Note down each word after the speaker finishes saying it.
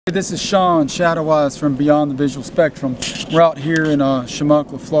This is Sean Shadowwise from Beyond the Visual Spectrum. We're out here in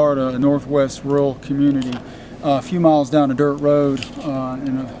Shamuckla, Florida, a northwest rural community, a few miles down a dirt road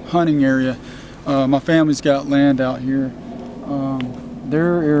in a hunting area. My family's got land out here.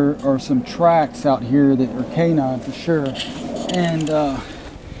 There are some tracks out here that are canine for sure, and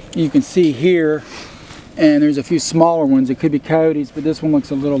you can see here, and there's a few smaller ones. It could be coyotes, but this one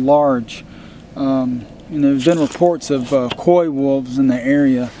looks a little large. And there's been reports of coy wolves in the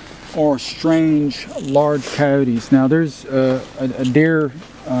area or strange large coyotes. Now there's a deer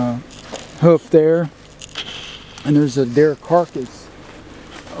hoof there, and there's a deer carcass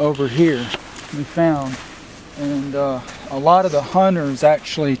over here we found. And a lot of the hunters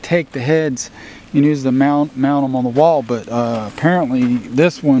actually take the heads and use to mount them on the wall, but apparently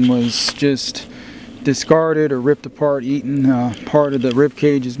this one was just discarded or ripped apart, eaten. Part of the rib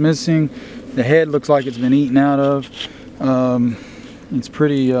cage is missing. The head looks like it's been eaten out of. It's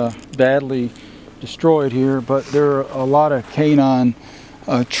pretty badly destroyed here, but there are a lot of canine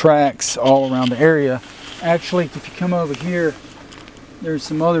tracks all around the area. Actually, if you come over here, there's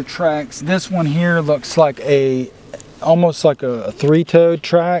some other tracks. This one here looks like almost like a three-toed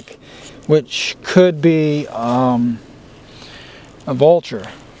track, which could be a vulture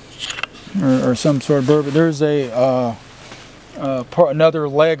or some sort of bird. But there's another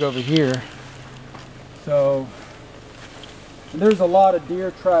leg over here. So there's a lot of deer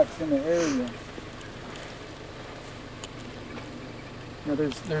tracks in the area. Now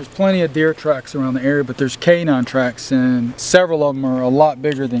there's plenty of deer tracks around the area, but there's canine tracks, and several of them are a lot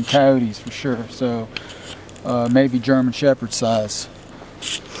bigger than coyotes for sure. So maybe German Shepherd size.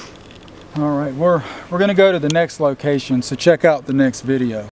 All right, we're going to go to the next location, so check out the next video.